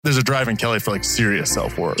there's a drive in Kelly for like serious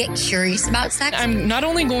self-work. Get curious about sex. I'm not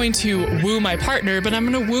only going to woo my partner, but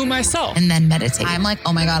I'm going to woo myself. And then meditate. I'm like,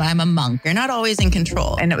 oh my God, I'm a monk. You're not always in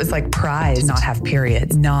control. And it was like pride to not have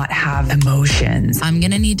periods, not have emotions. I'm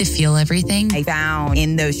going to need to feel everything. I found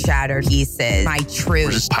in those shattered pieces my truth.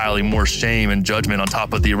 We're just piling more shame and judgment on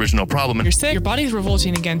top of the original problem. You're sick. Your body's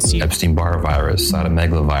revolting against you. Epstein-Barr virus,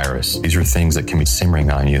 cytomegalovirus. These are things that can be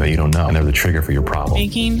simmering on you that you don't know, and they're the trigger for your problem.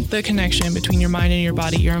 Making the connection between your mind and your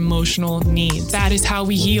body, your emotional needs. That is how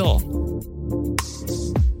we heal.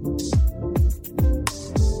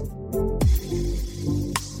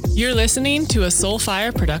 You're listening to a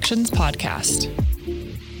Soulfire Productions podcast.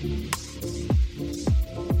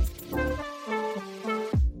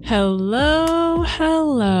 Hello.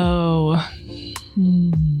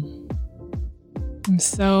 I'm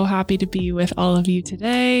so happy to be with all of you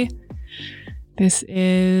today. This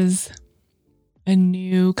is a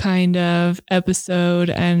new kind of episode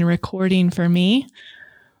and recording for me,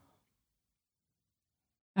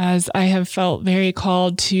 as I have felt very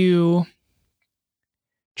called to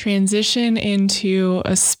transition into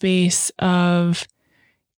a space of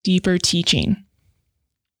deeper teaching.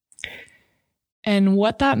 And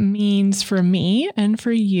what that means for me and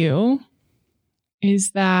for you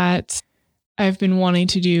is that I've been wanting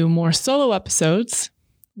to do more solo episodes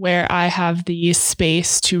where I have the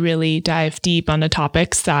space to really dive deep on the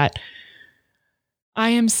topics that I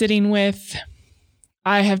am sitting with,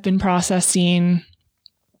 I have been processing,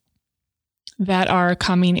 that are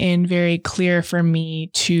coming in very clear for me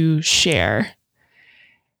to share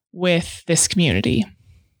with this community.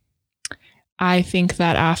 I think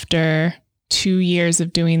that after 2 years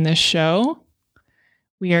of doing this show,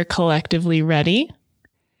 we are collectively ready.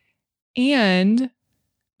 And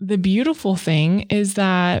the beautiful thing is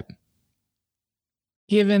that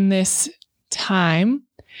given this time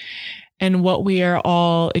and what we are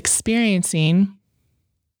all experiencing,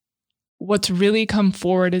 what's really come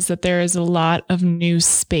forward is that there is a lot of new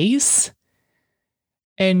space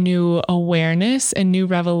and new awareness and new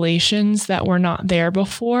revelations that were not there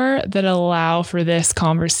before that allow for this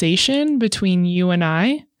conversation between you and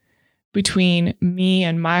I, between me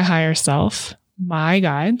and my higher self, my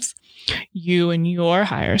guides, you and your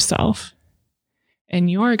higher self, and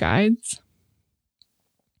your guides,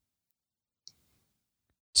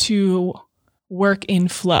 to work in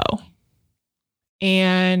flow.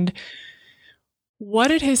 And what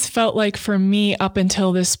it has felt like for me up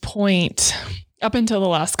until this point, up until the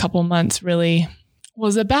last couple months really,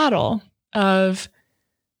 was a battle of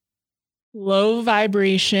low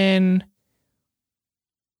vibration,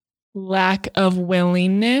 lack of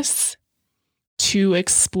willingness to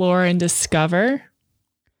explore and discover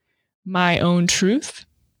my own truth,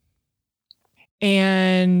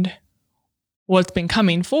 and what's been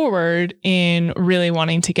coming forward in really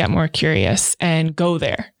wanting to get more curious and go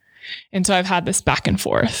there. And so I've had this back and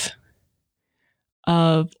forth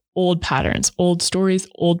of old patterns, old stories,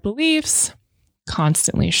 old beliefs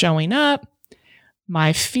constantly showing up,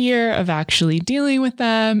 my fear of actually dealing with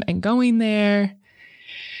them and going there.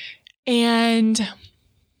 And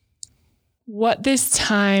what this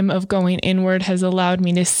time of going inward has allowed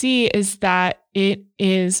me to see is that it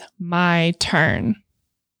is my turn.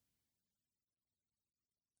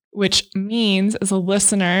 Which means, as a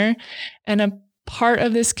listener and a part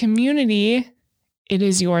of this community, it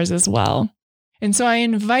is yours as well. And so I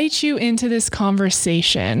invite you into this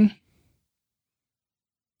conversation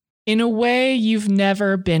in a way you've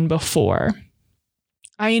never been before.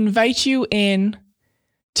 I invite you in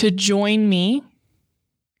to join me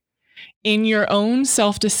in your own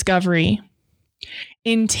self-discovery,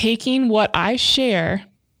 in taking what I share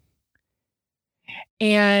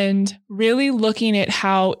and really looking at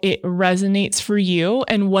how it resonates for you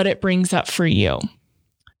and what it brings up for you.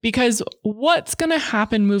 Because what's going to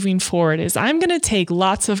happen moving forward is I'm going to take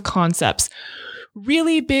lots of concepts,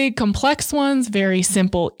 really big, complex ones, very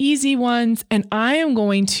simple, easy ones, and I am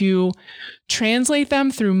going to translate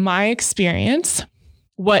them through my experience,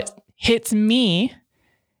 what hits me,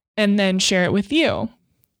 and then share it with you,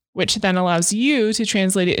 which then allows you to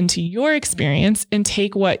translate it into your experience and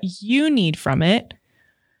take what you need from it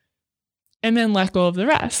and then let go of the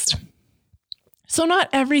rest. So not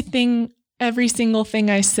every single thing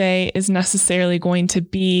I say is necessarily going to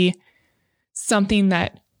be something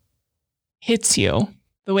that hits you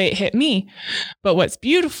the way it hit me. But what's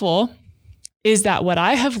beautiful is that what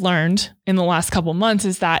I have learned in the last couple months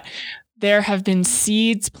is that there have been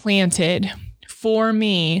seeds planted for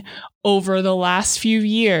me over the last few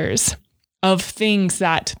years of things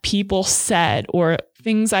that people said or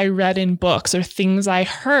things I read in books or things I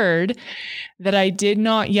heard that I did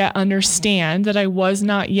not yet understand, that I was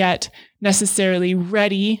not yet necessarily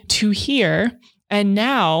ready to hear. And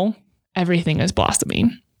now everything is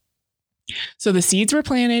blossoming. So the seeds were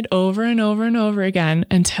planted over and over and over again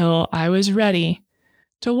until I was ready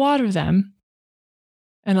to water them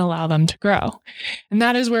and allow them to grow. And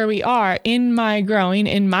that is where we are in my growing,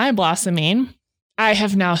 in my blossoming. I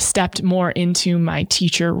have now stepped more into my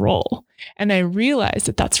teacher role. And I realize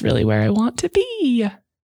that that's really where I want to be.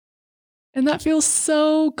 And that feels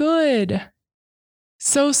so good.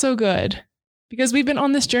 So, so good. Because we've been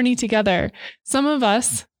on this journey together. Some of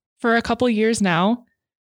us for a couple years now,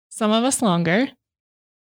 some of us longer.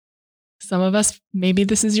 Some of us, maybe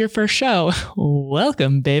this is your first show.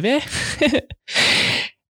 Welcome, baby.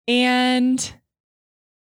 And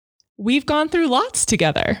we've gone through lots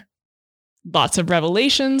together. Lots of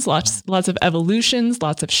revelations, lots of evolutions,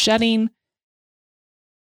 lots of shedding.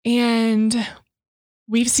 And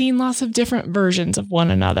we've seen lots of different versions of one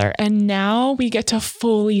another. And now we get to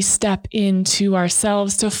fully step into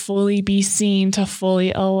ourselves, to fully be seen, to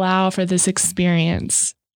fully allow for this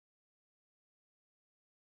experience.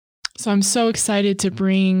 So I'm so excited to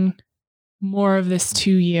bring more of this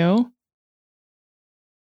to you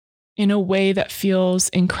in a way that feels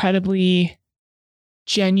incredibly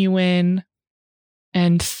genuine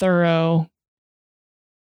and thorough,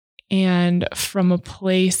 and from a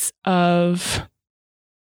place of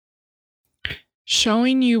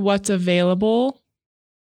showing you what's available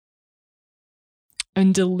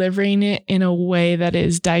and delivering it in a way that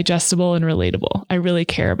is digestible and relatable. I really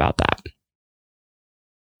care about that.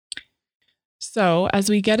 So as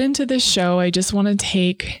we get into this show, I just want to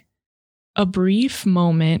take a brief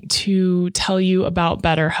moment to tell you about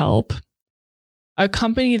BetterHelp, a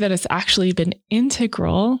company that has actually been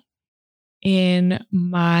integral in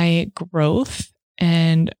my growth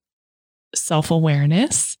and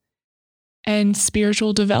self-awareness and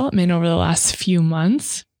spiritual development over the last few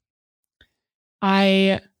months.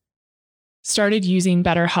 I started using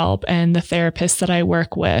BetterHelp and the therapists that I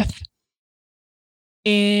work with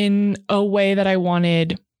in a way that I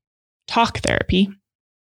wanted talk therapy.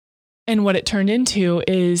 And what it turned into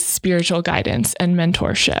is spiritual guidance and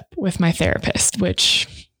mentorship with my therapist,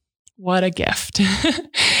 which, what a gift.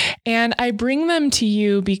 And I bring them to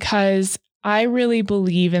you because I really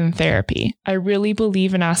believe in therapy. I really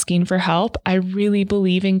believe in asking for help. I really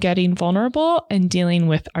believe in getting vulnerable and dealing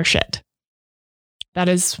with our shit. That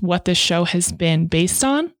is what this show has been based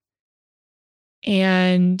on.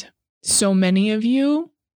 And so many of you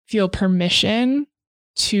feel permission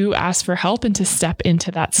to ask for help and to step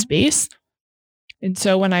into that space. And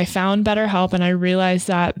so when I found BetterHelp and I realized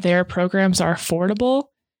that their programs are affordable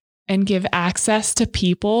and give access to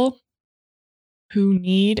people who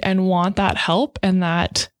need and want that help and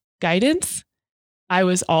that guidance, I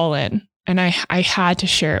was all in, and I had to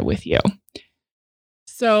share it with you.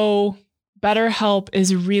 So BetterHelp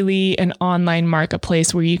is really an online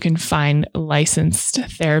marketplace where you can find licensed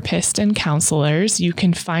therapists and counselors. You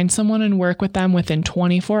can find someone and work with them within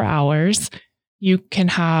 24 hours. You can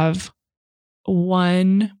have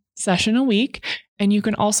one session a week, and you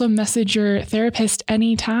can also message your therapist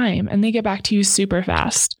anytime, and they get back to you super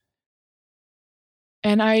fast.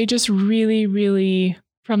 And I just really, really,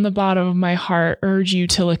 from the bottom of my heart, urge you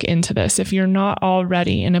to look into this. If you're not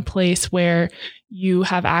already in a place where you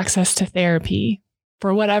have access to therapy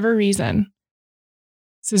for whatever reason,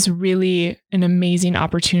 this is really an amazing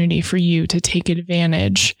opportunity for you to take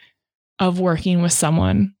advantage of working with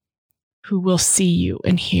someone who will see you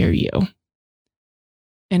and hear you.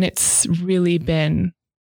 And it's really been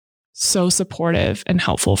so supportive and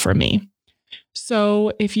helpful for me.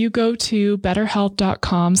 So if you go to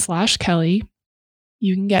betterhelp.com/Kelly,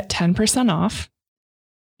 you can get 10% off.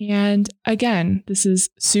 And again, this is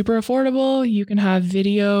super affordable. You can have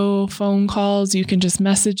video, phone calls. You can just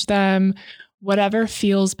message them, whatever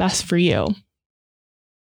feels best for you.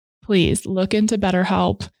 Please look into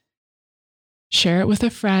BetterHelp. Share it with a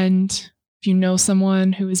friend. If you know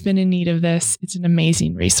someone who has been in need of this, it's an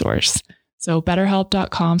amazing resource. So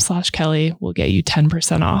betterhelp.com/Kelly will get you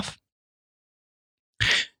 10% off.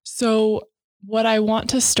 So what I want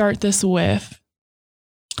to start this with,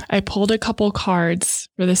 I pulled a couple cards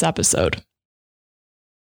for this episode.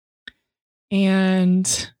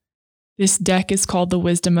 And this deck is called the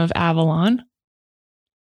Wisdom of Avalon.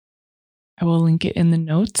 I will link it in the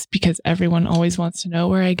notes because everyone always wants to know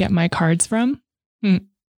where I get my cards from.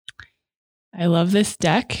 I love this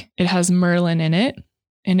deck. It has Merlin in it.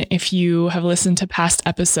 And if you have listened to past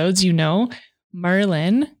episodes, you know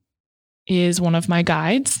Merlin is one of my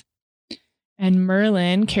guides. And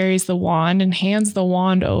Merlin carries the wand and hands the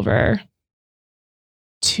wand over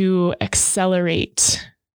to accelerate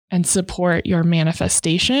and support your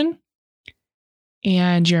manifestation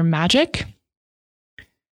and your magic.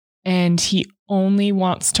 And he only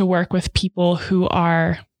wants to work with people who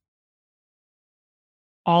are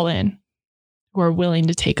all in, who are willing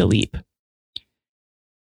to take a leap.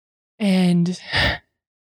 And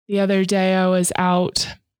the other day I was out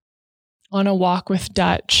on a walk with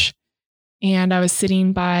Dutch, and I was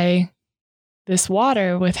sitting by this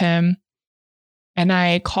water with him, and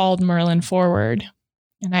I called Merlin forward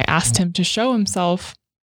and I asked him to show himself.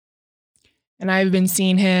 And I've been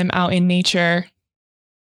seeing him out in nature,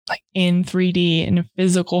 like in 3D, in a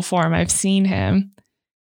physical form. I've seen him.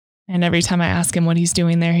 And every time I ask him what he's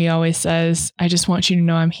doing there, he always says, I just want you to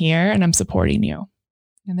know I'm here and I'm supporting you.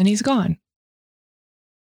 And then he's gone.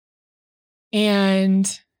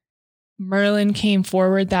 And Merlin came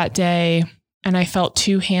forward that day, and I felt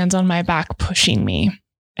 2 hands on my back pushing me.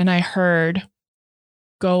 And I heard,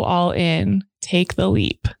 go all in, take the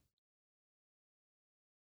leap.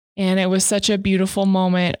 And it was such a beautiful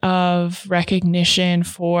moment of recognition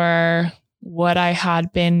for what I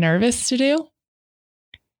had been nervous to do,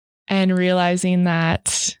 and realizing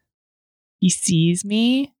that he sees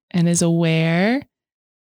me and is aware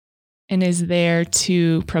and is there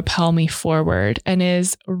to propel me forward and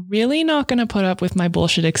is really not going to put up with my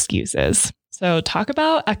bullshit excuses. So talk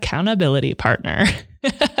about accountability partner.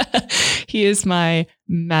 He is my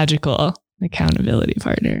magical accountability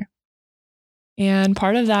partner. And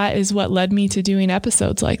part of that is what led me to doing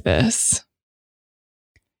episodes like this.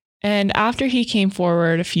 And after he came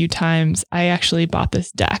forward a few times, I actually bought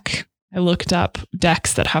this deck. I looked up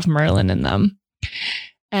decks that have Merlin in them.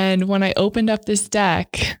 And when I opened up this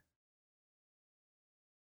deck,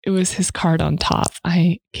 it was his card on top.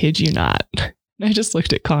 I kid you not. And I just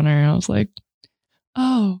looked at Connor and I was like,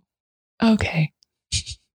 oh, okay.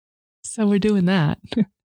 So we're doing that.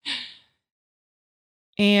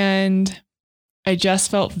 And I just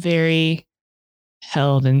felt very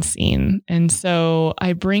held and seen. And so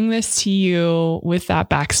I bring this to you with that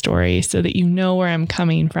backstory so that you know where I'm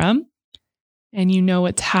coming from and you know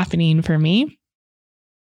what's happening for me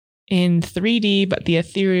in 3D, but the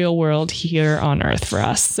ethereal world here on Earth for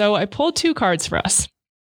us. So I pulled 2 cards for us.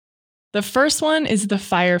 The first one is the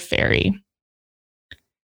Fire Fairy.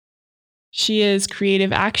 She is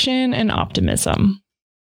creative action and optimism.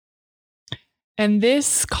 And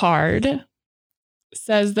this card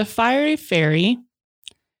says the Fiery Fairy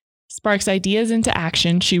sparks ideas into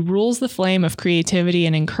action. She rules the flame of creativity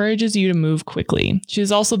and encourages you to move quickly. She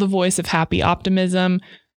is also the voice of happy optimism,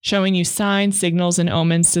 showing you signs, signals, and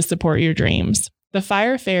omens to support your dreams. The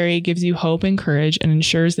Fire Fairy gives you hope and courage and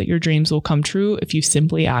ensures that your dreams will come true if you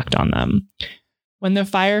simply act on them. When the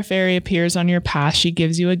Fire Fairy appears on your path, she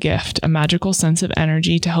gives you a gift, a magical sense of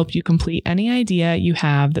energy to help you complete any idea you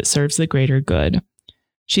have that serves the greater good.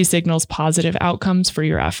 She signals positive outcomes for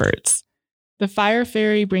your efforts. The Fire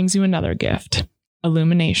Fairy brings you another gift,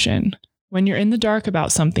 illumination. When you're in the dark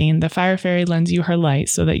about something, the Fire Fairy lends you her light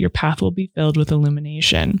so that your path will be filled with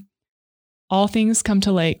illumination. All things come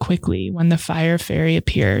to light quickly when the Fire Fairy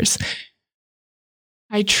appears.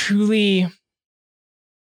 I truly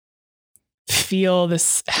feel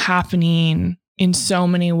this happening in so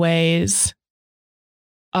many ways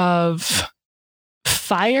of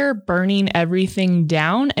fire burning everything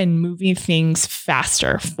down and moving things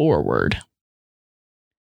faster forward.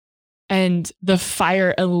 And the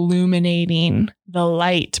fire illuminating the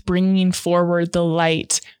light, bringing forward the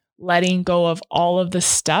light, letting go of all of the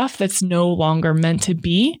stuff that's no longer meant to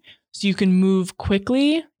be, so you can move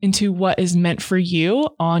quickly into what is meant for you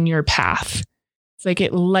on your path. It's like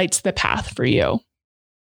it lights the path for you.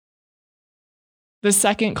 The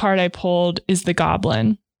second card I pulled is the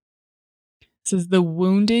Goblin. This is the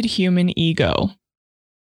wounded human ego.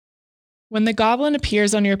 When the Goblin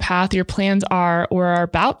appears on your path, your plans are or are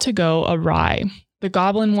about to go awry. The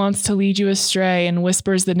Goblin wants to lead you astray and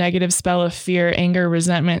whispers the negative spell of fear, anger,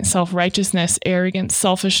 resentment, self-righteousness, arrogance,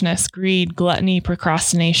 selfishness, greed, gluttony,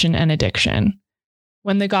 procrastination, and addiction.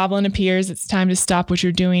 When the Goblin appears, it's time to stop what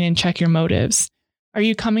you're doing and check your motives. Are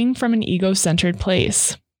you coming from an ego-centered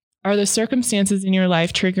place? Are the circumstances in your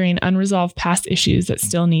life triggering unresolved past issues that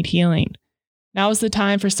still need healing? Now is the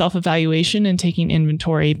time for self-evaluation and taking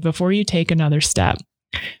inventory before you take another step.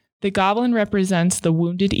 The Goblin represents the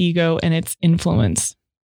wounded ego and its influence.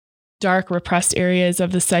 Dark, repressed areas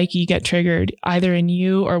of the psyche get triggered, either in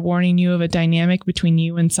you or warning you of a dynamic between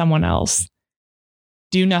you and someone else.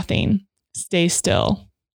 Do nothing. Stay still.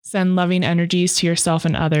 Send loving energies to yourself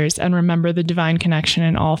and others, and remember the divine connection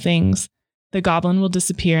in all things. The goblin will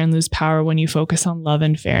disappear and lose power when you focus on love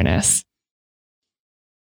and fairness.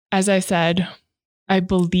 As I said, I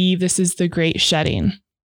believe this is the great shedding.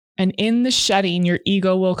 And in the shedding, your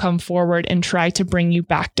ego will come forward and try to bring you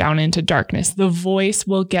back down into darkness. The voice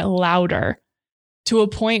will get louder to a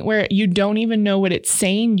point where you don't even know what it's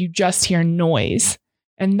saying. You just hear noise.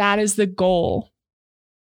 And that is the goal,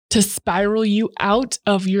 to spiral you out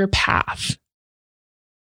of your path.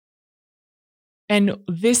 And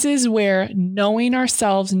this is where knowing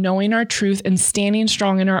ourselves, knowing our truth, and standing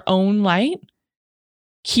strong in our own light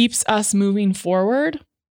keeps us moving forward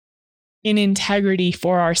in integrity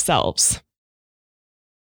for ourselves.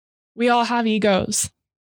 We all have egos.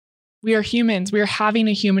 We are humans. We are having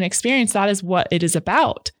a human experience. That is what it is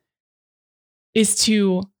about, is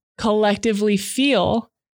to collectively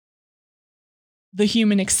feel the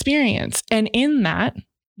human experience. And in that,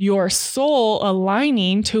 your soul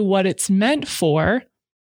aligning to what it's meant for,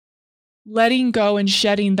 letting go and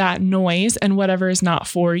shedding that noise and whatever is not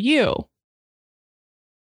for you.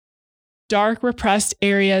 Dark, repressed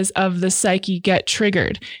areas of the psyche get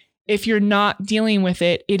triggered. If you're not dealing with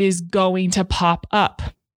it, it is going to pop up.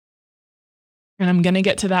 And I'm going to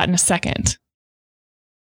get to that in a second.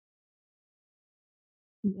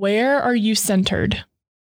 Where are you centered?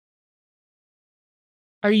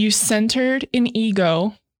 Are you centered in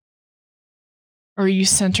ego? Or are you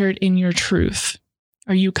centered in your truth?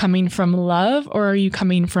 Are you coming from love or are you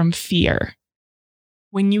coming from fear?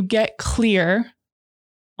 When you get clear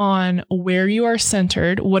on where you are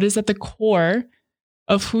centered, what is at the core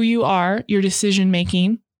of who you are, your decision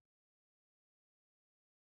making,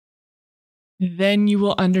 then you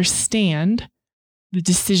will understand the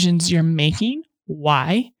decisions you're making,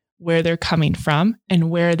 why, where they're coming from, and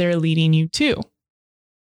where they're leading you to.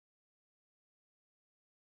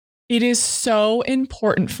 It is so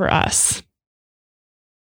important for us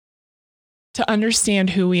to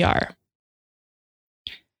understand who we are.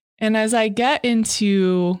 And as I get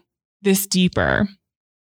into this deeper,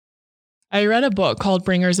 I read a book called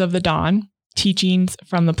Bringers of the Dawn, Teachings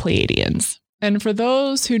from the Pleiadians. And for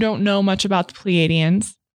those who don't know much about the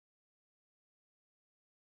Pleiadians,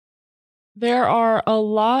 there are a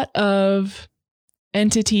lot of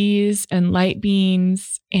entities and light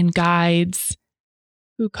beings and guides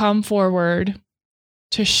who come forward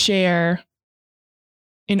to share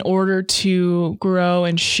in order to grow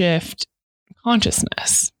and shift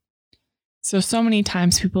consciousness. So many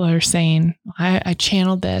times people are saying, I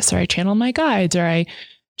channeled this, or I channeled my guides, or I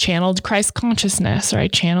channeled Christ consciousness, or I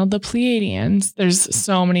channeled the Pleiadians. There's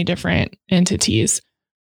so many different entities.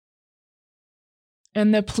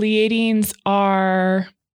 And the Pleiadians are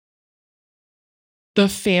the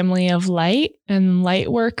family of light and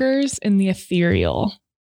light workers in the ethereal.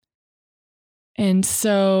 And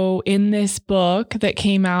so in this book that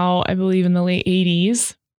came out, I believe in the late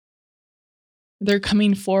 80s, they're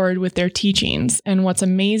coming forward with their teachings. And what's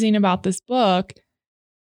amazing about this book,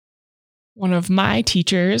 one of my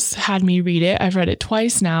teachers had me read it. I've read it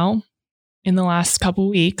twice now in the last couple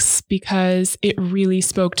weeks because it really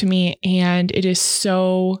spoke to me, and it is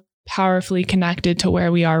so powerfully connected to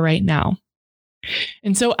where we are right now.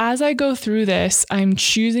 And so as I go through this, I'm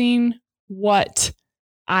choosing what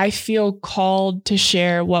I feel called to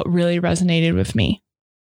share, what really resonated with me.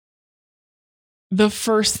 The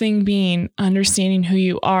first thing being understanding who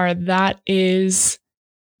you are. That is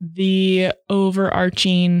the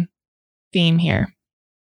overarching theme here.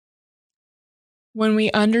 When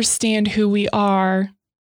we understand who we are,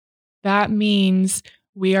 that means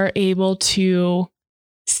we are able to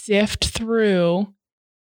sift through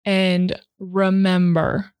and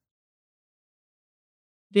remember.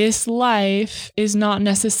 This life is not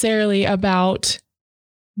necessarily about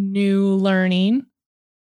new learning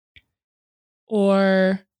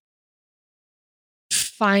or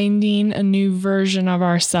finding a new version of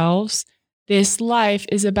ourselves. This life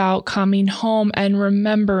is about coming home and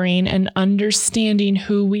remembering and understanding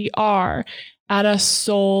who we are at a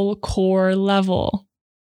soul core level.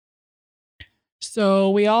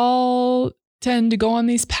 So we all tend to go on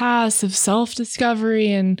these paths of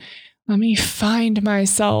self-discovery and let me find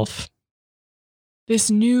myself, this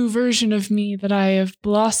new version of me that I have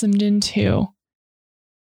blossomed into.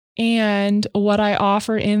 And what I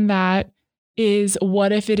offer in that is,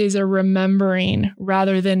 what if it is a remembering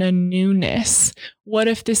rather than a newness? What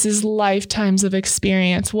if this is lifetimes of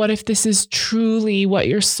experience? What if this is truly what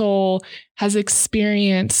your soul has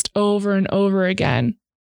experienced over and over again?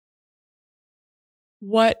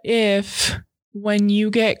 What if when you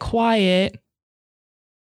get quiet,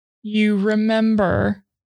 you remember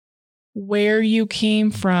where you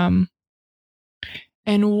came from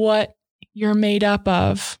and what you're made up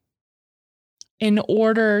of? in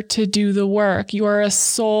order to do the work. You are a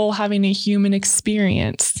soul having a human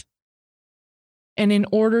experience. And in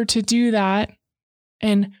order to do that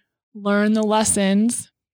and learn the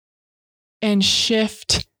lessons and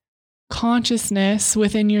shift consciousness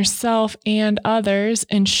within yourself and others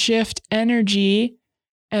and shift energy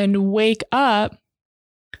and wake up,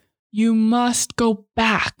 you must go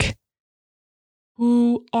back.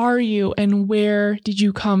 Who are you and where did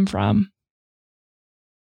you come from?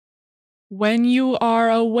 When you are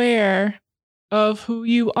aware of who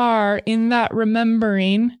you are in that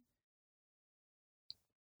remembering,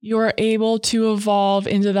 you are able to evolve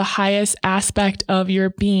into the highest aspect of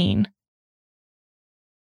your being.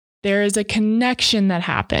 There is a connection that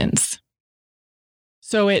happens.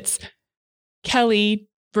 So it's Kelly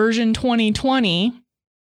version 2020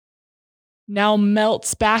 now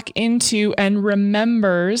melts back into and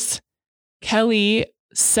remembers Kelly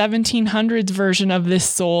 1700s version of this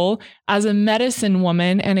soul as a medicine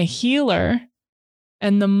woman and a healer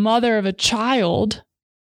and the mother of a child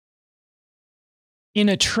in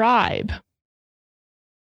a tribe.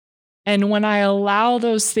 And when I allow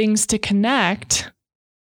those things to connect,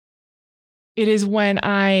 it is when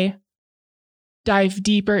I dive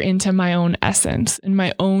deeper into my own essence and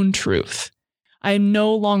my own truth. I am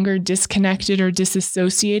no longer disconnected or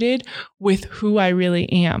disassociated with who I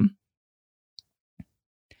really am.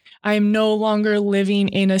 I am no longer living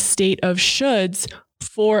in a state of shoulds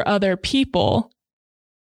for other people,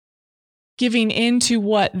 giving into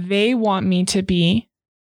what they want me to be,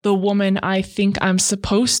 the woman I think I'm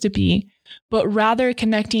supposed to be, but rather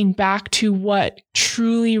connecting back to what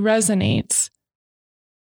truly resonates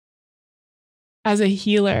as a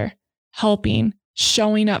healer, helping,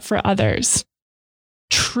 showing up for others,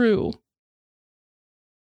 true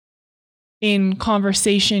in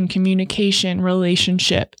conversation, communication,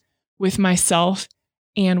 relationship with myself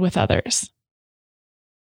and with others.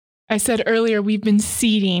 I said earlier, we've been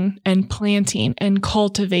seeding and planting and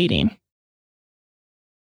cultivating.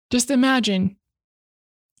 Just imagine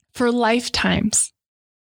for lifetimes,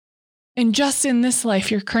 and just in this life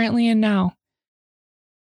you're currently in now,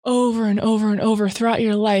 over and over and over throughout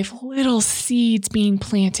your life, little seeds being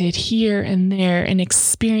planted here and there, and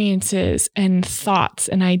experiences and thoughts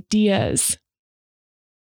and ideas.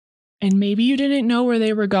 And maybe you didn't know where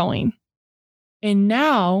they were going. And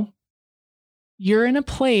now you're in a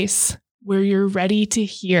place where you're ready to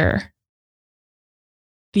hear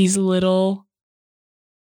these little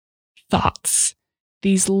thoughts,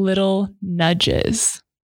 these little nudges,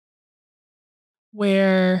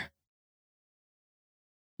 where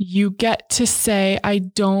you get to say, I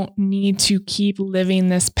don't need to keep living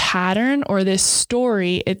this pattern or this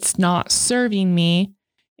story. It's not serving me.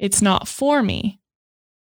 It's not for me.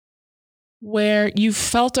 Where you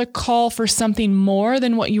felt a call for something more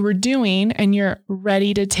than what you were doing and you're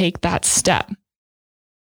ready to take that step.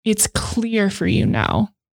 It's clear for you now,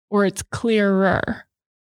 or it's clearer.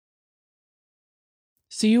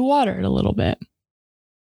 So you water it a little bit.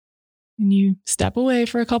 And you step away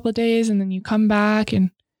for a couple of days, and then you come back, and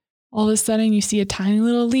all of a sudden you see a tiny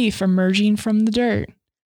little leaf emerging from the dirt.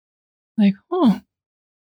 Like, oh,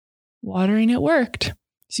 watering it worked.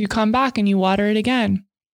 So you come back and you water it again.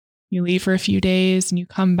 You leave for a few days and you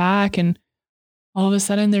come back, and all of a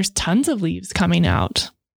sudden there's tons of leaves coming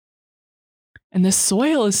out. And the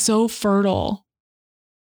soil is so fertile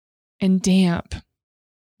and damp.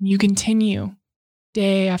 You continue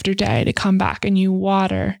day after day to come back and you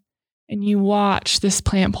water and you watch this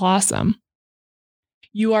plant blossom.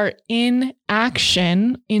 You are in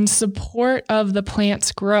action in support of the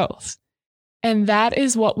plant's growth. And that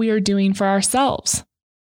is what we are doing for ourselves.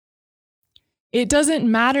 It doesn't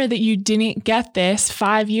matter that you didn't get this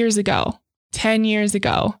 5 years ago, 10 years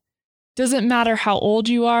ago. It doesn't matter how old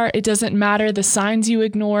you are. It doesn't matter the signs you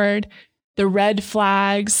ignored, the red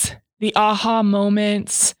flags, the aha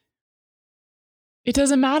moments. It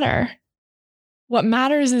doesn't matter. What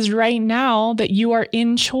matters is right now that you are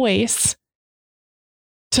in choice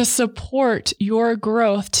to support your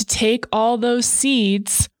growth, to take all those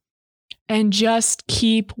seeds and just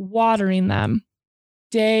keep watering them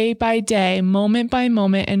day by day, moment by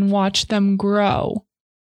moment, and watch them grow.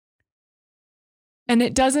 And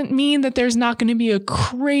it doesn't mean that there's not going to be a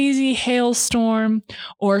crazy hailstorm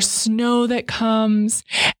or snow that comes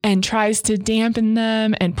and tries to dampen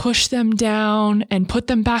them and push them down and put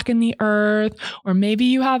them back in the earth. Or maybe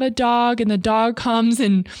you have a dog and the dog comes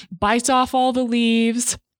and bites off all the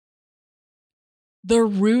leaves. The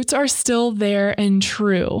roots are still there and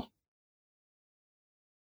true.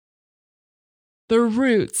 The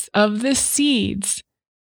roots of the seeds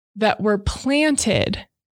that were planted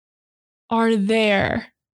are there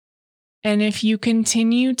And if you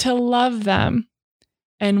continue to love them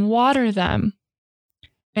and water them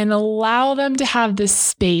and allow them to have this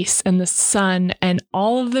space and the sun and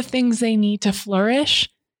all of the things they need to flourish,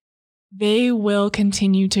 they will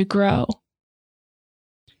continue to grow.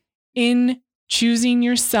 In choosing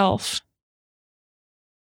yourself,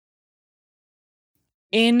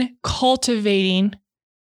 in cultivating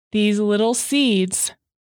these little seeds,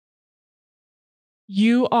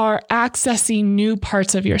 you are accessing new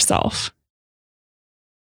parts of yourself.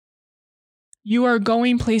 You are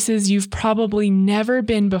going places you've probably never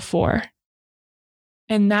been before.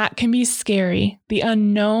 And that can be scary. The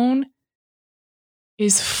unknown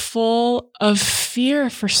is full of fear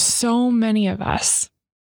for so many of us.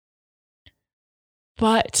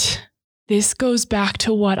 But this goes back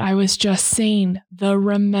to what I was just saying, the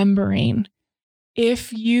remembering.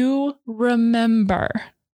 If you remember,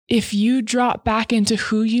 if you drop back into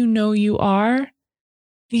who you know you are,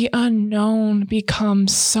 the unknown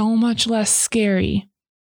becomes so much less scary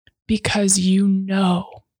because you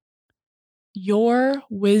know. Your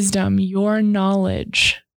wisdom, your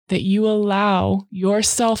knowledge that you allow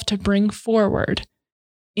yourself to bring forward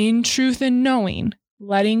in truth and knowing,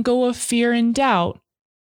 letting go of fear and doubt,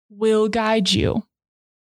 will guide you.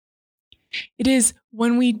 It is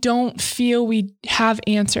when we don't feel we have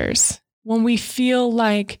answers, when we feel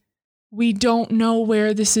like we don't know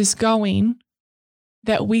where this is going,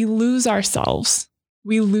 that we lose ourselves,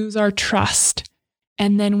 we lose our trust,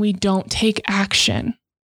 and then we don't take action.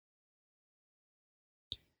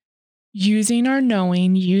 Using our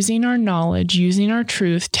knowing, using our knowledge, using our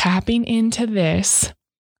truth, tapping into this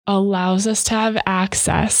allows us to have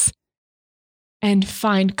access and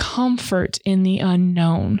find comfort in the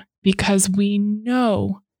unknown because we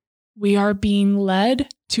know we are being led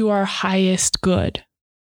to our highest good.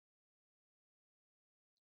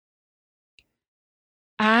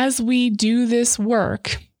 As we do this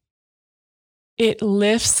work, it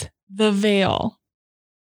lifts the veil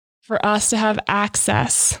for us to have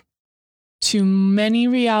access to many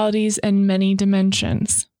realities and many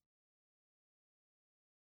dimensions.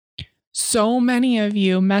 So many of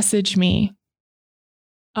you message me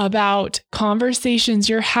about conversations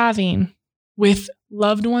you're having with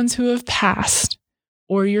loved ones who have passed,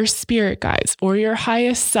 or your spirit guides, or your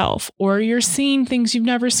highest self, or you're seeing things you've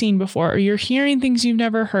never seen before, or you're hearing things you've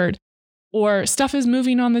never heard, or stuff is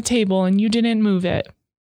moving on the table and you didn't move it.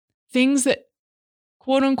 Things that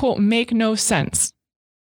quote unquote make no sense.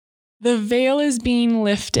 The veil is being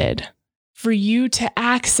lifted for you to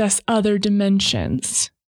access other dimensions.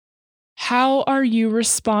 How are you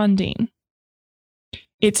responding?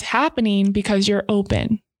 It's happening because you're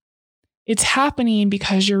open. It's happening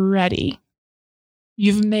because you're ready.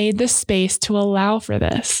 You've made the space to allow for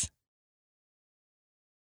this.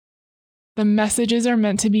 The messages are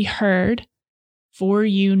meant to be heard for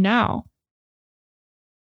you now.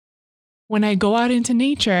 When I go out into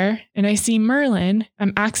nature and I see Merlin,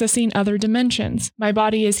 I'm accessing other dimensions. My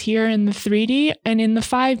body is here in the 3D and in the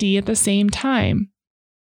 5D at the same time.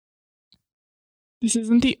 This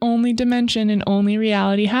isn't the only dimension and only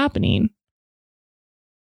reality happening.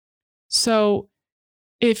 So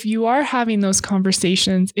if you are having those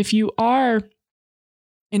conversations, if you are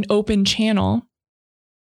an open channel,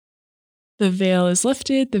 the veil is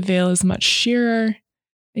lifted, the veil is much sheerer,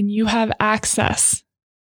 and you have access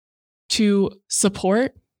to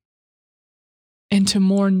support and to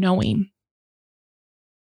more knowing.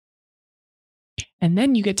 And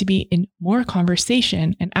then you get to be in more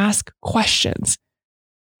conversation and ask questions.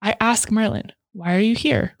 I ask Merlin, why are you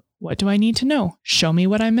here? What do I need to know? Show me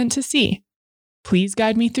what I'm meant to see. Please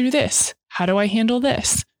guide me through this. How do I handle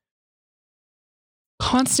this?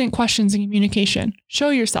 Constant questions and communication. Show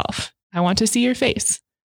yourself. I want to see your face.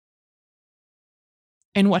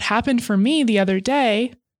 And what happened for me the other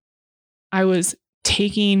day, I was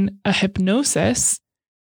taking a hypnosis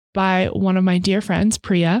by one of my dear friends,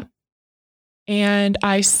 Priya, and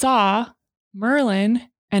I saw Merlin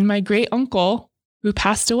and my great uncle, who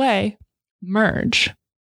passed away, merge.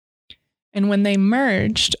 And when they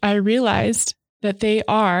merged, I realized that they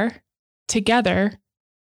are together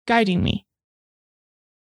guiding me.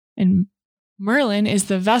 And Merlin is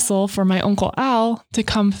the vessel for my Uncle Al to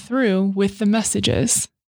come through with the messages.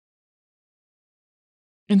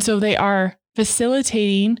 And so they are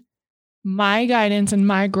facilitating my guidance and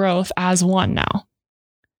my growth as one now.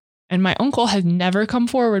 And my uncle has never come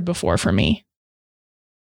forward before for me.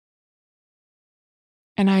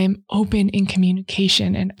 And I am open in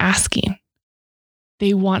communication and asking.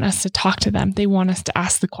 They want us to talk to them. They want us to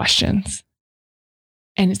ask the questions.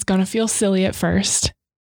 And it's going to feel silly at first.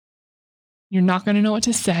 You're not going to know what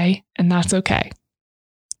to say, and that's okay.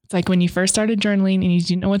 It's like when you first started journaling and you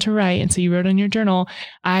didn't know what to write. And so you wrote in your journal,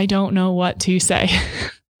 I don't know what to say.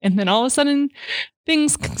 And then all of a sudden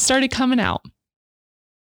things started coming out.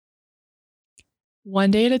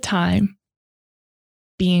 One day at a time,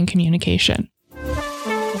 be in communication.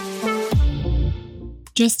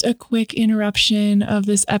 Just a quick interruption of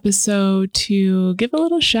this episode to give a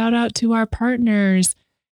little shout out to our partners.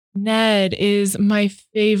 Ned is my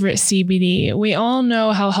favorite CBD. We all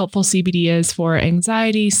know how helpful CBD is for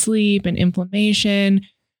anxiety, sleep, and inflammation.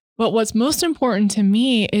 But what's most important to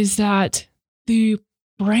me is that the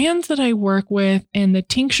brands that I work with and the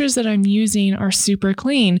tinctures that I'm using are super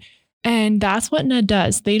clean. And that's what Ned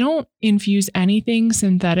does. They don't infuse anything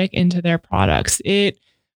synthetic into their products. It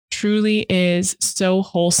truly is so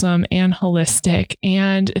wholesome and holistic.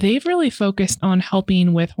 And they've really focused on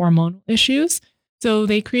helping with hormonal issues. So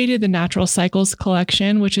they created the Natural Cycles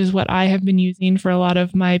collection, which is what I have been using for a lot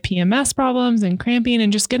of my PMS problems and cramping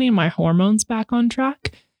and just getting my hormones back on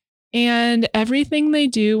track. And everything they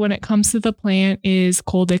do when it comes to the plant is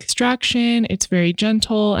cold extraction. It's very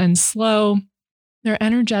gentle and slow. They're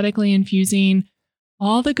energetically infusing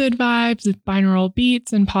all the good vibes with binaural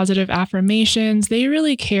beats and positive affirmations. They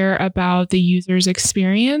really care about the user's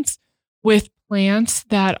experience with plants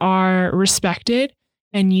that are respected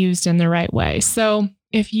and used in the right way. So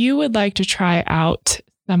if you would like to try out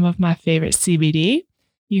some of my favorite CBD,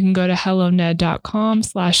 you can go to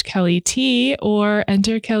helloned.com/KellyT or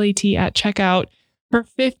enter KellyT at checkout for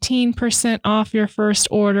 15% off your first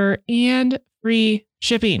order and free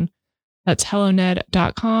shipping. That's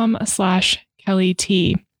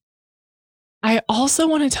helloned.com/KellyT. I also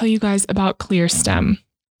want to tell you guys about ClearStem.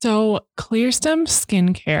 So ClearStem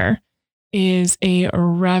Skincare is a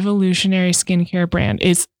revolutionary skincare brand.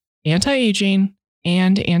 It's anti-aging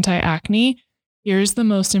and anti-acne. Here's the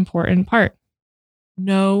most important part.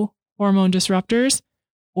 No hormone disruptors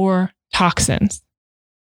or toxins.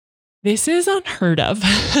 This is unheard of.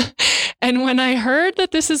 And when I heard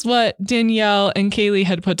that this is what Danielle and Kaylee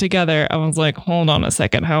had put together, I was like, hold on a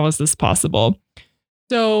second. How is this possible?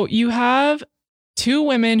 So you have two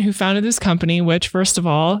women who founded this company, which first of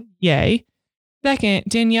all, yay. Second,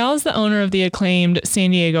 Danielle is the owner of the acclaimed San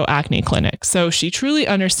Diego Acne Clinic. So she truly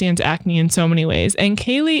understands acne in so many ways. And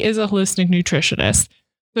Kaylee is a holistic nutritionist.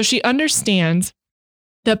 So she understands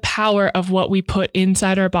the power of what we put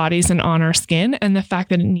inside our bodies and on our skin and the fact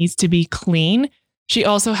that it needs to be clean. She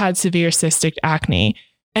also had severe cystic acne.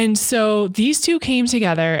 And so these two came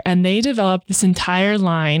together and they developed this entire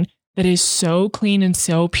line that is so clean and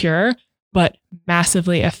so pure, but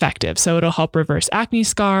massively effective. So it'll help reverse acne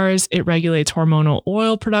scars. It regulates hormonal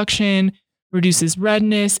oil production, reduces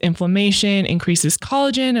redness, inflammation, increases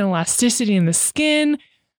collagen and elasticity in the skin.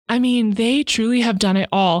 I mean, they truly have done it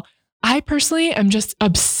all. I personally am just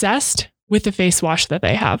obsessed with the face wash that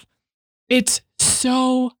they have. It's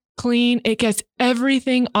so clean. It gets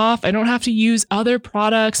everything off. I don't have to use other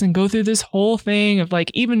products and go through this whole thing of like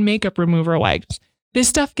even makeup remover wipes. This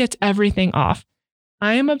stuff gets everything off.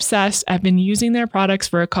 I am obsessed. I've been using their products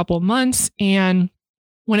for a couple months. And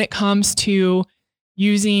when it comes to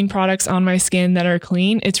using products on my skin that are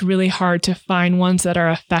clean, it's really hard to find ones that are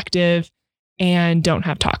effective and don't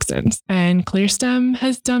have toxins. And ClearStem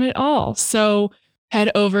has done it all. So head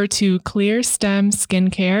over to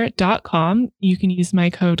clearstemskincare.com. You can use my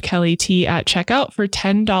code KellyT at checkout for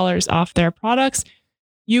 $10 off their products.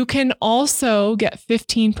 You can also get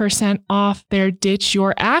 15% off their Ditch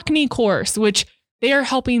Your Acne course, which they are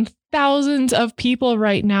helping thousands of people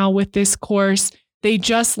right now with this course. They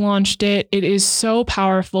just launched it. It is so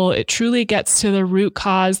powerful. It truly gets to the root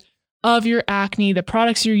cause of your acne, the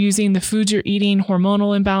products you're using, the foods you're eating,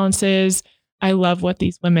 hormonal imbalances. I love what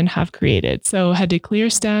these women have created. So head to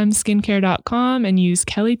clearstemskincare.com and use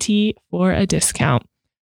KellyT for a discount.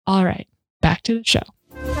 All right, back to the show.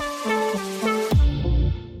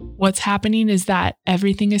 What's happening is that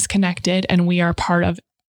everything is connected and we are part of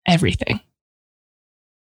everything.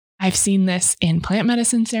 I've seen this in plant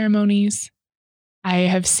medicine ceremonies. I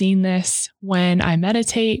have seen this when I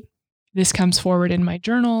meditate. This comes forward in my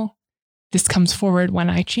journal. This comes forward when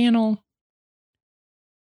I channel.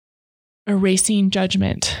 Erasing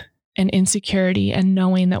judgment and insecurity and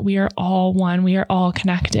knowing that we are all one, we are all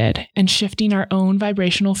connected, and shifting our own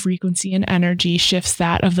vibrational frequency and energy shifts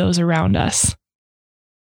that of those around us.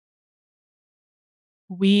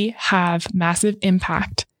 We have massive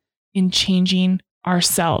impact in changing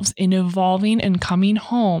ourselves, in evolving and coming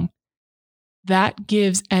home. That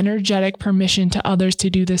gives energetic permission to others to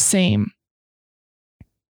do the same.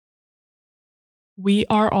 We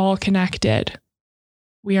are all connected.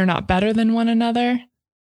 We are not better than one another.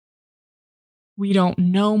 We don't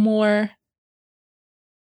know more.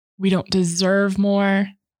 We don't deserve more.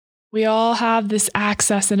 We all have this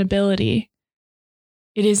access and ability.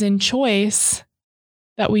 It is in choice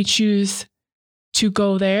that we choose to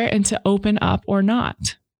go there and to open up or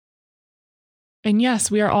not. And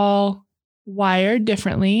yes, we are all wired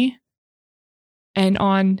differently and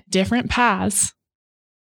on different paths,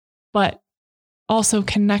 but also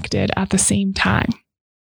connected at the same time.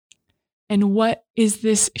 And what is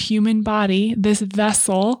this human body, this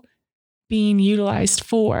vessel, being utilized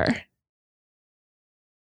for?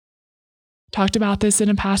 Talked about this in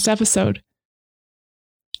a past episode.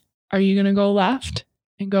 Are you going to go left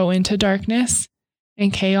and go into darkness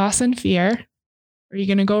and chaos and fear? Or are you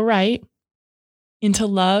going to go right into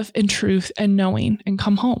love and truth and knowing and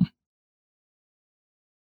come home?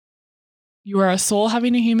 You are a soul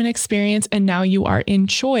having a human experience, and now you are in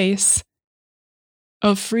choice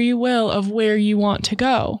of free will of where you want to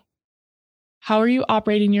go. How are you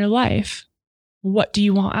operating your life? What do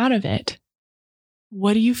you want out of it?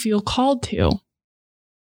 What do you feel called to?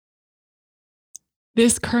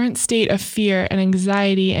 This current state of fear and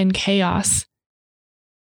anxiety and chaos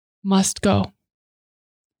must go.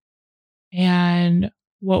 And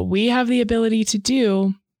what we have the ability to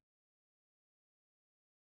do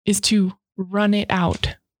is to run it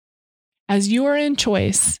out. As you are in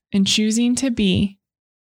choice and choosing to be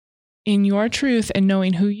in your truth and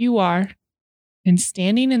knowing who you are and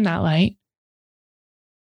standing in that light,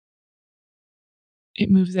 it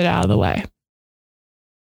moves it out of the way.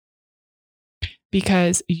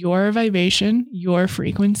 Because your vibration, your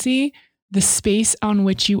frequency, the space on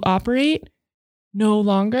which you operate no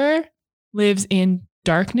longer lives in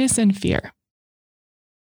darkness and fear.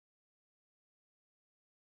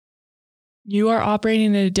 You are operating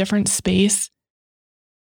in a different space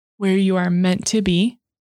where you are meant to be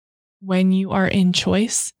when you are in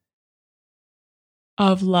choice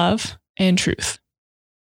of love and truth.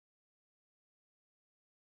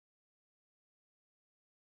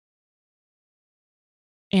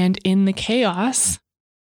 And in the chaos,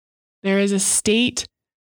 there is a state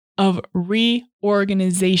of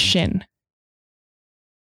reorganization.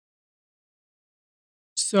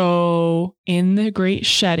 So in the great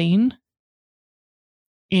shedding,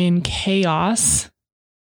 in chaos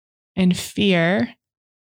and fear,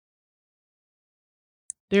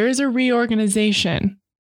 there is a reorganization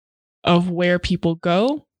of where people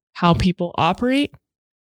go, how people operate,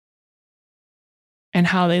 and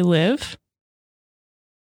how they live.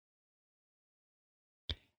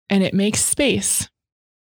 And it makes space.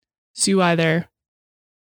 So you either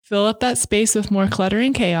fill up that space with more clutter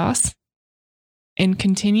and chaos and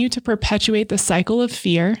continue to perpetuate the cycle of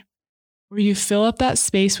fear, or you fill up that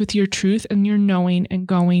space with your truth and your knowing and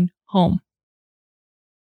going home.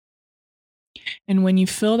 And when you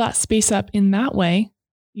fill that space up in that way,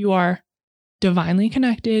 you are divinely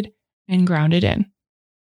connected and grounded in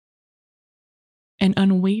and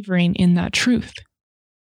unwavering in that truth.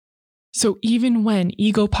 So even when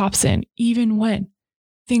ego pops in, even when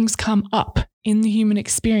things come up in the human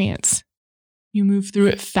experience, you move through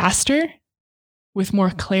it faster with more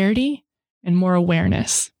clarity and more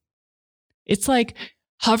awareness. It's like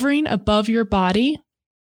hovering above your body,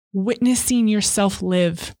 witnessing yourself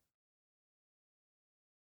live.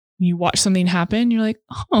 You watch something happen, you're like,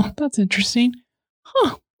 oh, that's interesting.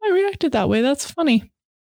 I reacted that way. That's funny.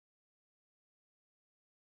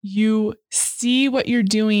 You see what you're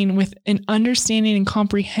doing with an understanding and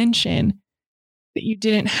comprehension that you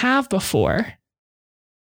didn't have before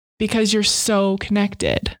because you're so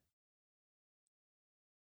connected.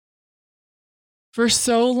 For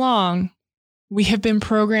so long, we have been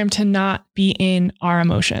programmed to not be in our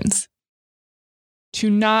emotions, to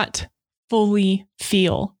not fully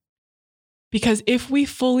feel. Because if we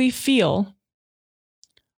fully feel,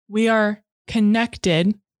 we are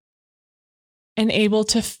connected and able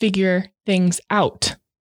to figure things out.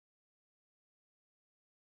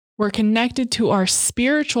 We're connected to our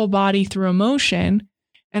spiritual body through emotion,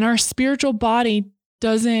 and our spiritual body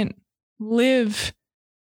doesn't live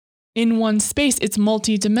in one space. It's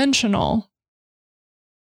multidimensional.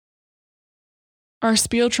 Our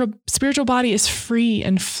spiritual body is free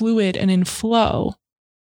and fluid and in flow.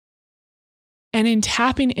 And in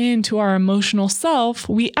tapping into our emotional self,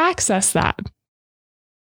 we access that.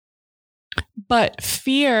 But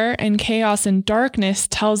fear and chaos and darkness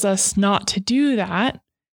tells us not to do that,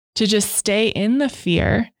 to just stay in the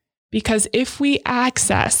fear. Because if we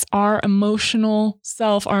access our emotional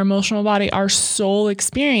self, our emotional body, our soul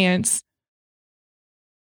experience,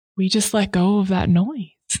 we just let go of that noise.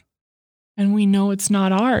 And we know it's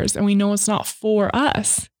not ours, and we know it's not for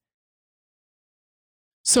us.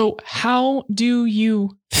 So how do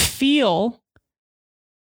you feel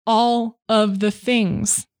all of the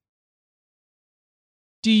things?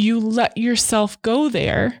 Do you let yourself go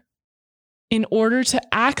there in order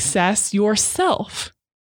to access yourself?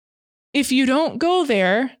 If you don't go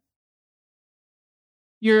there,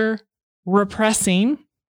 you're repressing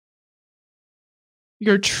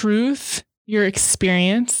your truth, your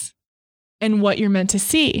experience, and what you're meant to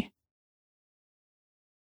see.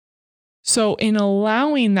 So in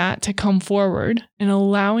allowing that to come forward and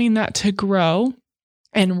allowing that to grow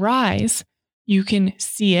and rise, you can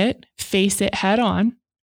see it, face it head on,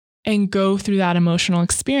 and go through that emotional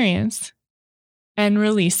experience and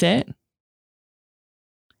release it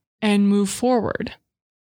and move forward.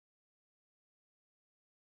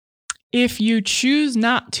 If you choose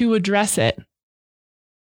not to address it,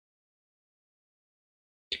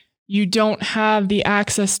 you don't have the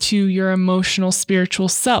access to your emotional, spiritual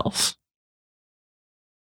self.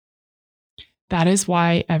 That is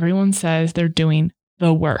why everyone says they're doing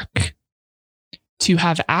the work to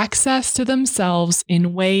have access to themselves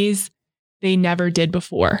in ways they never did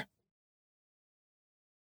before.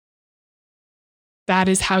 That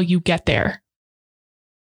is how you get there.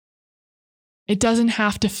 It doesn't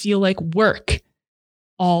have to feel like work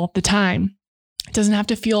all the time. It doesn't have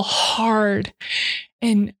to feel hard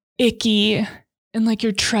and icky and like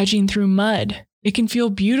you're trudging through mud. It can feel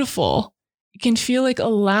beautiful. It can feel like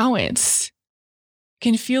allowance. It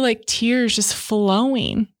can feel like tears just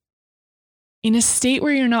flowing in a state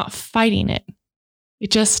where you're not fighting it.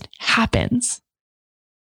 It just happens.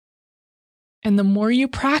 And the more you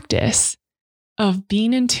practice of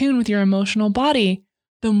being in tune with your emotional body,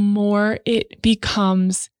 the more it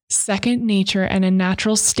becomes second nature and a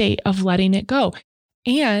natural state of letting it go.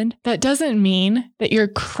 And that doesn't mean that you're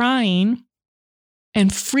crying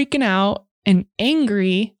and freaking out and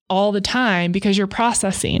angry all the time because you're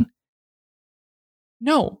processing.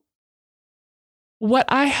 No. What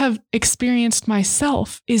I have experienced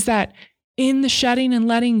myself is that in the shedding and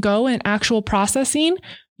letting go and actual processing,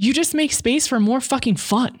 you just make space for more fucking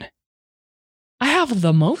fun. I have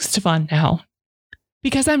the most fun now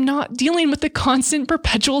because I'm not dealing with the constant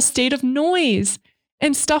perpetual state of noise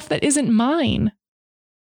and stuff that isn't mine.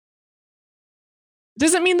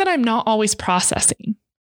 Doesn't mean that I'm not always processing.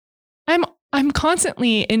 I'm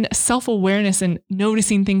constantly in self-awareness and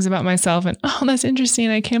noticing things about myself and, oh, that's interesting.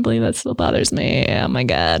 I can't believe that still bothers me. Oh my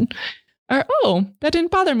God. Or, oh, that didn't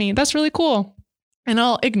bother me. That's really cool. And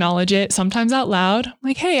I'll acknowledge it sometimes out loud.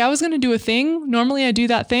 Like, hey, I was going to do a thing. Normally I do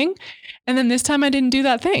that thing. And then this time I didn't do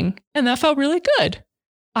that thing. And that felt really good.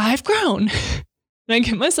 I've grown. And I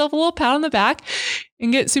give myself a little pat on the back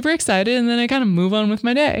and get super excited. And then I kind of move on with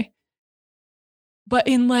my day. But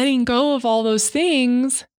in letting go of all those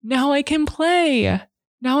things, now I can play.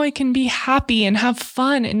 Now I can be happy and have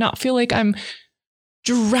fun and not feel like I'm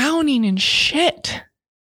drowning in shit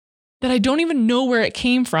that I don't even know where it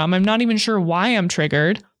came from. I'm not even sure why I'm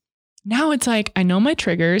triggered. Now it's like, I know my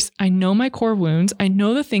triggers. I know my core wounds. I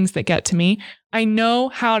know the things that get to me. I know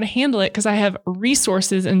how to handle it because I have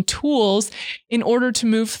resources and tools in order to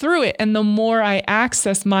move through it. And the more I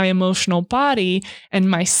access my emotional body and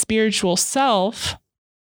my spiritual self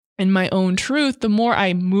and my own truth, the more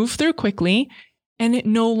I move through quickly and it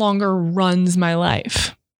no longer runs my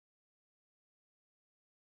life.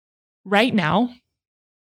 Right now,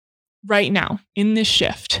 in this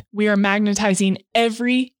shift, we are magnetizing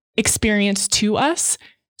every experience to us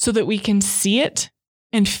so that we can see it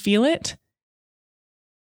and feel it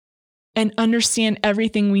and understand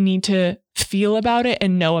everything we need to feel about it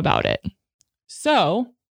and know about it. So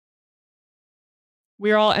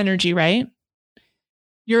we're all energy, right?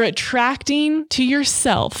 You're attracting to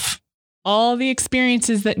yourself all the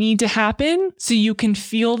experiences that need to happen so you can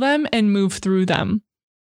feel them and move through them.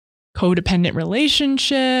 Codependent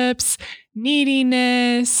relationships,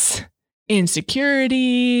 neediness,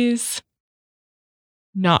 insecurities,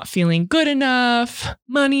 not feeling good enough,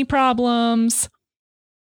 money problems.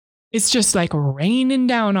 It's just like raining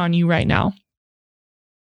down on you right now.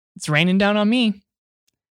 It's raining down on me.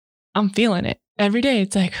 I'm feeling it every day.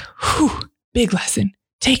 It's like, whew, big lesson.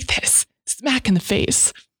 Take this, smack in the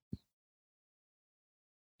face.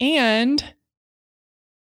 And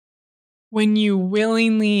when you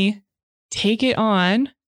willingly take it on,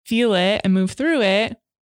 feel it, and move through it,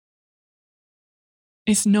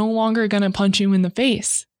 it's no longer going to punch you in the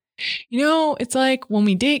face. You know, it's like when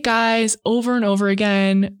we date guys over and over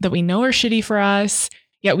again that we know are shitty for us,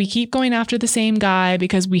 yet we keep going after the same guy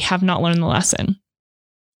because we have not learned the lesson.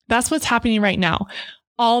 That's what's happening right now.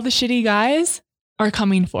 All the shitty guys are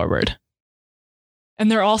coming forward.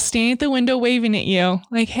 And they're all standing at the window waving at you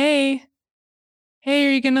like, hey, Hey,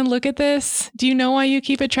 are you going to look at this? Do you know why you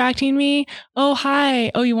keep attracting me? Oh,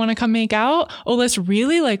 hi. Oh, you want to come make out? Oh, let's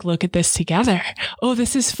really look at this together. Oh,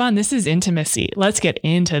 this is fun. This is intimacy. Let's get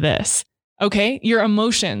into this. Okay. Your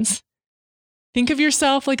emotions. Think of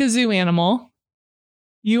yourself like a zoo animal.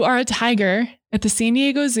 You are a tiger at the San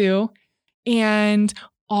Diego Zoo, and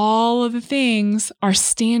all of the things are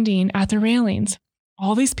standing at the railings.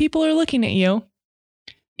 All these people are looking at you.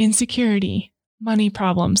 Insecurity, money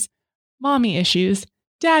problems, mommy issues,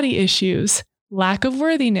 daddy issues, lack of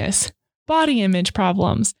worthiness, body image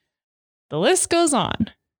problems. The list goes on.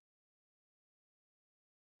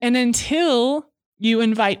 And until you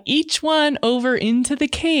invite each one over into the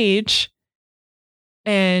cage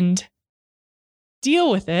and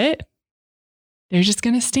deal with it, they're just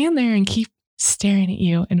going to stand there and keep staring at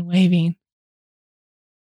you and waving.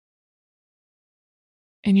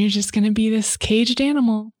 And you're just going to be this caged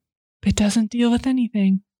animal that doesn't deal with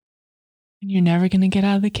anything. And you're never going to get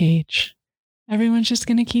out of the cage. Everyone's just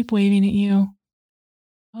going to keep waving at you.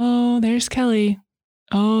 Oh, there's Kelly.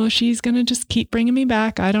 Oh, she's going to just keep bringing me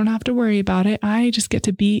back. I don't have to worry about it. I just get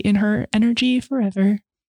to be in her energy forever.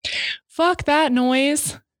 Fuck that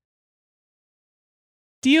noise.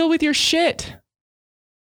 Deal with your shit.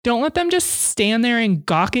 Don't let them just stand there and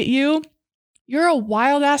gawk at you. You're a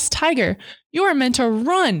wild ass tiger. You are meant to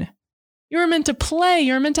run. You are meant to play.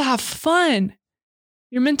 You're meant to have fun.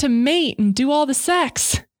 You're meant to mate and do all the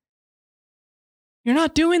sex. You're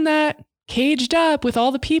not doing that caged up with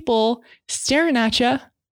all the people staring at you,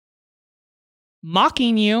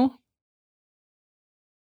 mocking you.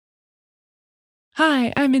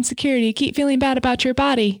 Hi, I'm insecurity. Keep feeling bad about your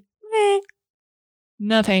body.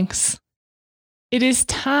 No thanks. It is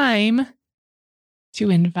time to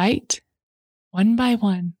invite one by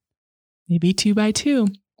one, maybe two by two.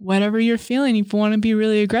 Whatever you're feeling, if you want to be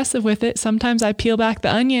really aggressive with it, sometimes I peel back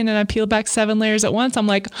the onion and I peel back 7 layers at once. I'm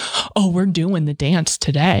like, oh, we're doing the dance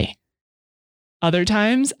today. Other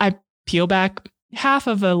times I peel back half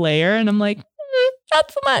of a layer and I'm like,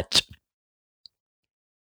 not so much.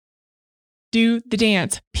 Do the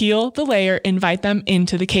dance, peel the layer, invite them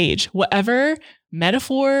into the cage. Whatever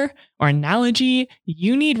metaphor or analogy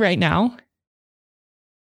you need right now,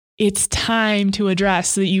 it's time to address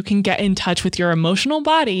so that you can get in touch with your emotional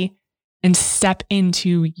body and step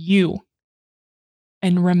into you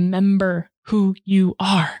and remember who you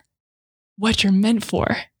are, what you're meant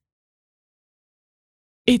for.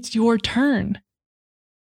 It's your turn.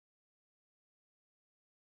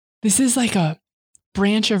 This is like a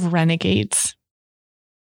branch of renegades.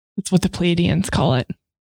 That's what the Pleiadians call it.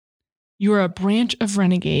 You are a branch of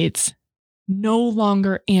renegades, no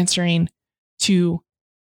longer answering to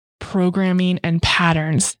programming and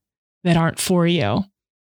patterns that aren't for you.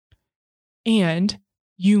 And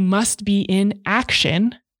you must be in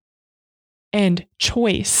action and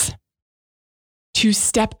choice to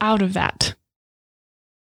step out of that.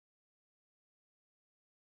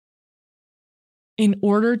 In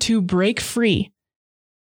order to break free,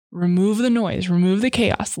 remove the noise, remove the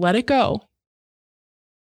chaos, let it go,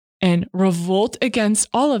 and revolt against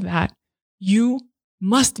all of that, you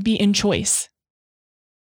must be in choice.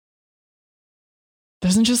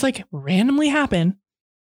 Doesn't just randomly happen.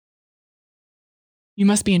 You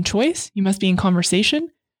must be in choice. You must be in conversation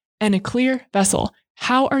and a clear vessel.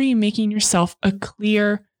 How are you making yourself a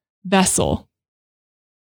clear vessel?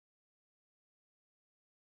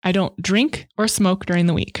 I don't drink or smoke during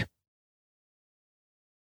the week.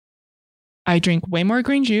 I drink way more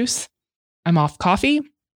green juice. I'm off coffee.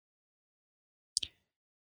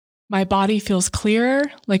 My body feels clearer,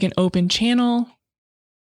 like an open channel,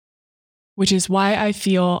 which is why I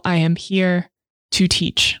feel I am here to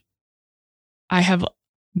teach. I have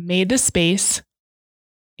made the space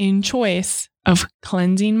in choice of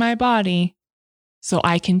cleansing my body so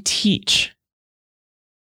I can teach.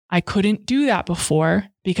 I couldn't do that before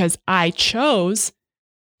because I chose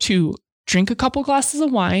to drink a couple glasses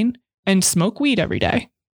of wine and smoke weed every day.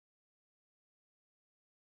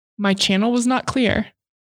 My channel was not clear.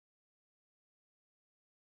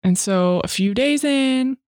 And so a few days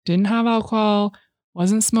in, didn't have alcohol,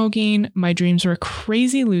 wasn't smoking. My dreams were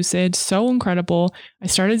crazy lucid, so incredible. I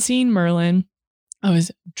started seeing Merlin. I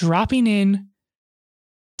was dropping in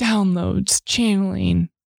downloads, channeling,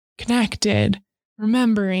 connected,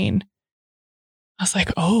 remembering. I was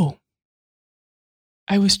like, oh,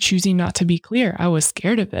 I was choosing not to be clear. I was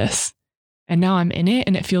scared of this. And now I'm in it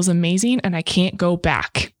and it feels amazing and I can't go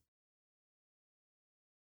back.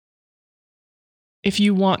 If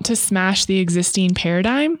you want to smash the existing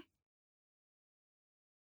paradigm,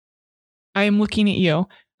 I am looking at you.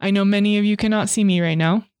 I know many of you cannot see me right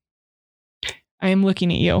now. I am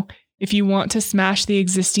looking at you. If you want to smash the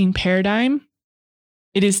existing paradigm,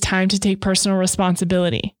 it is time to take personal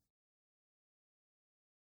responsibility.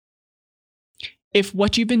 If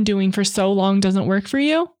what you've been doing for so long doesn't work for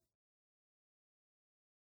you,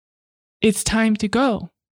 it's time to go.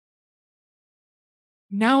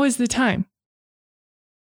 Now is the time.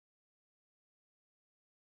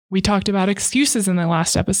 We talked about excuses in the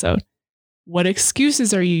last episode. What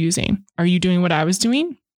excuses are you using? Are you doing what I was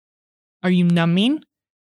doing? Are you numbing?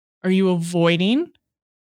 Are you avoiding?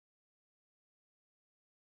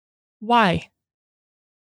 Why?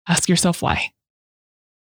 Ask yourself why.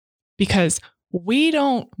 Because we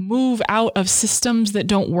don't move out of systems that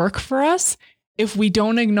don't work for us if we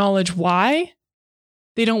don't acknowledge why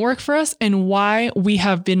they don't work for us and why we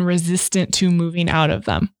have been resistant to moving out of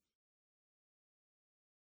them.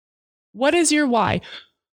 What is your why?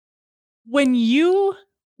 When you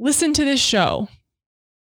listen to this show,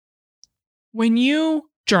 when you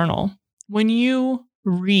journal, when you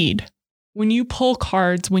read, when you pull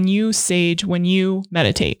cards, when you sage, when you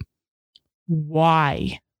meditate,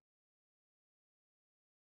 why?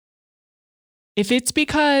 If it's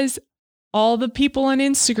because all the people on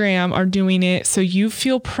Instagram are doing it, so you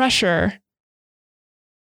feel pressure,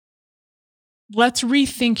 let's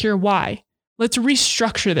rethink your why. Let's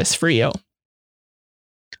restructure this for you.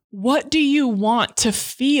 What do you want to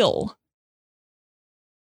feel?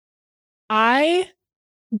 I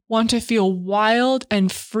want to feel wild and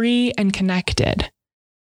free and connected.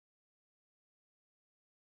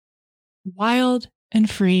 Wild and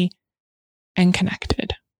free and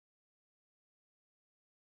connected.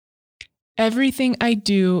 Everything I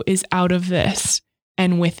do is out of this.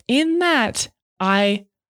 And within that, I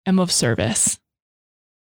am of service.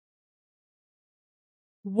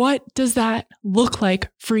 What does that look like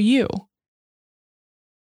for you?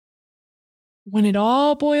 When it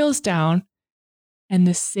all boils down and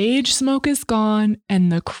the sage smoke is gone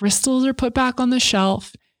and the crystals are put back on the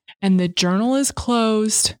shelf and the journal is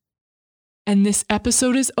closed and this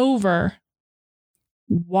episode is over,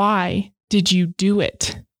 why did you do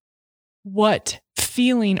it? What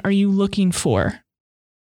feeling are you looking for?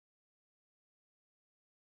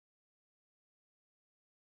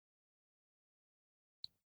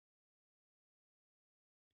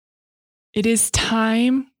 It is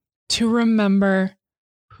time to remember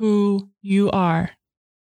who you are.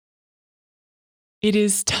 It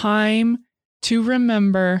is time to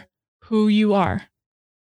remember who you are.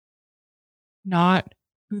 Not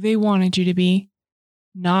who they wanted you to be,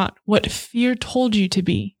 not what fear told you to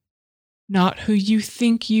be, not who you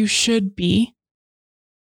think you should be.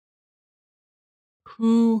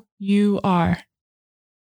 Who you are.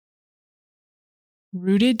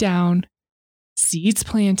 Rooted down, seeds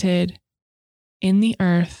planted in the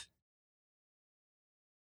earth.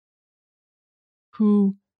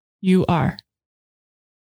 Who you are.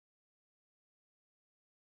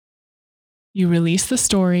 You release the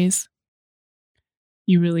stories.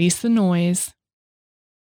 You release the noise.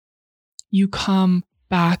 You come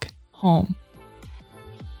back home.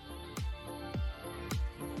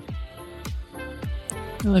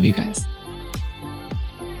 I love you guys.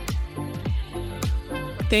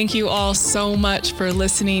 Thank you all so much for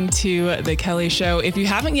listening to The Kelly Show. If you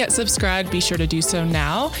haven't yet subscribed, be sure to do so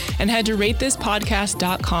now and head to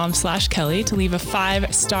ratethispodcast.com/Kelly to leave a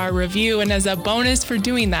 5-star review. And as a bonus for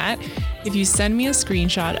doing that, if you send me a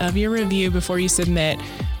screenshot of your review before you submit,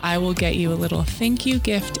 I will get you a little thank you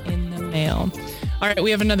gift in the mail. All right,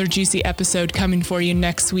 we have another juicy episode coming for you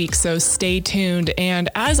next week, so stay tuned. And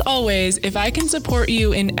as always, if I can support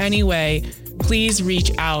you in any way, please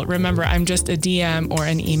reach out. Remember, I'm just a DM or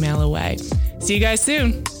an email away. See you guys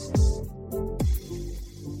soon.